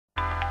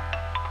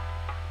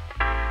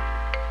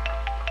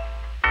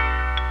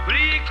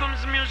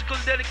comes musical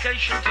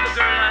dedication to the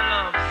girl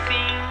I love.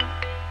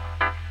 Sing.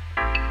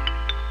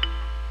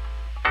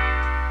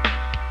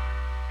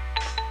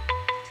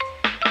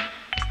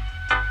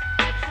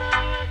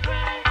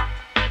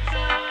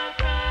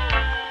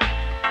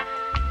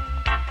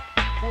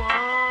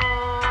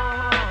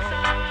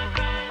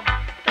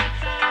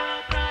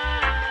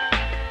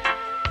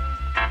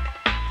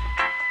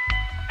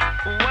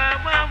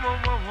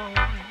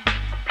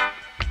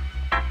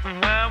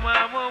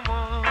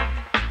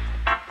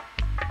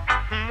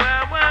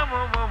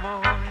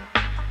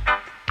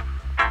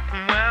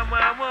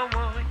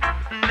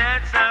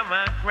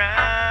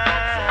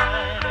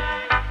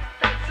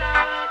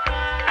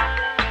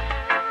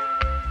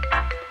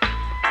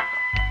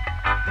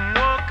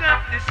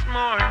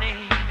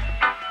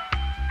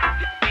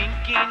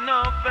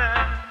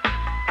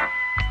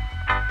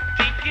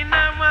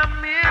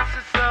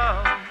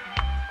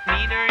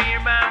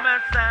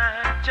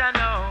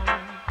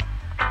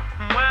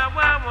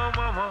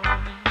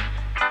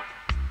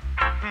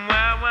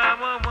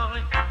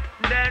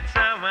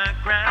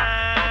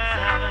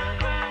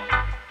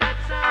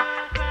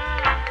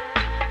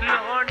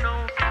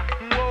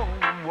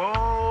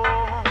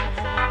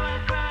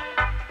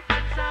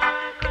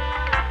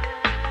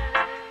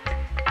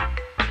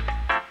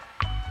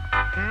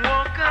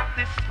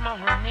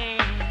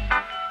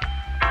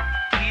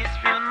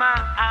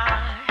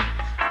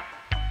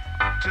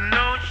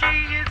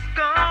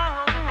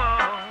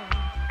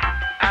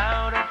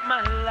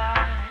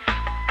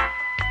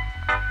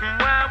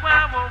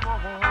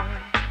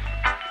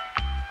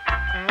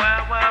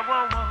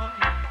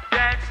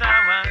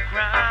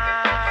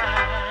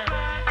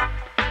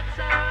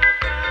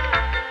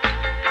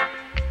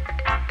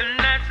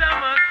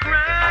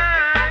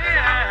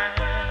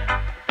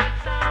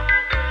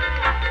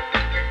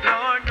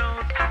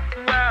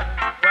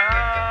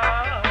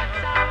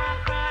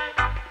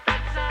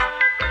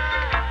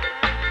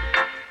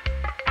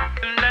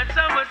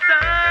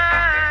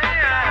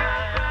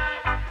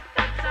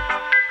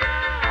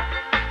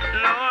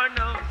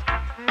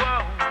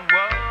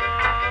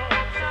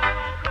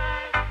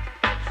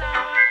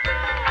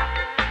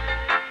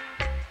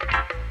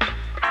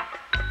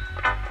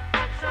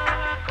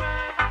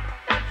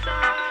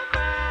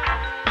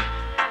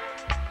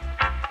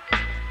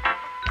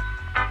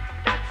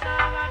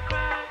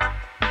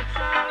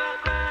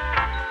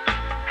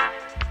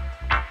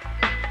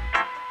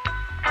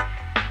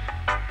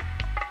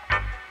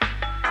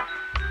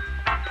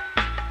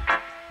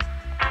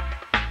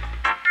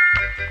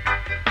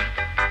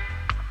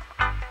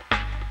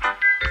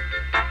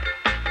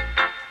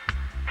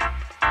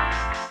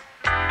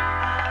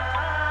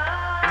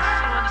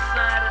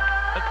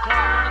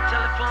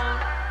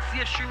 See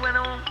if she went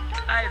on.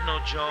 I had no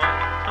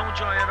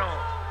joy at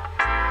all.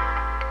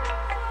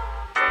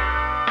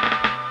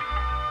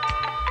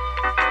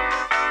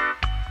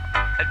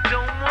 I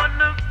don't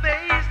wanna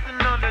face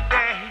another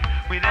day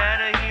without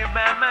her here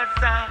by my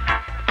side.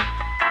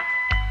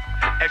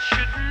 I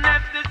shouldn't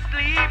have to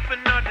sleep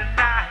another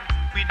night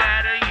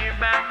without her here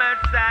by my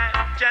side.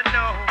 I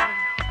know,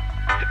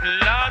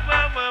 Lord.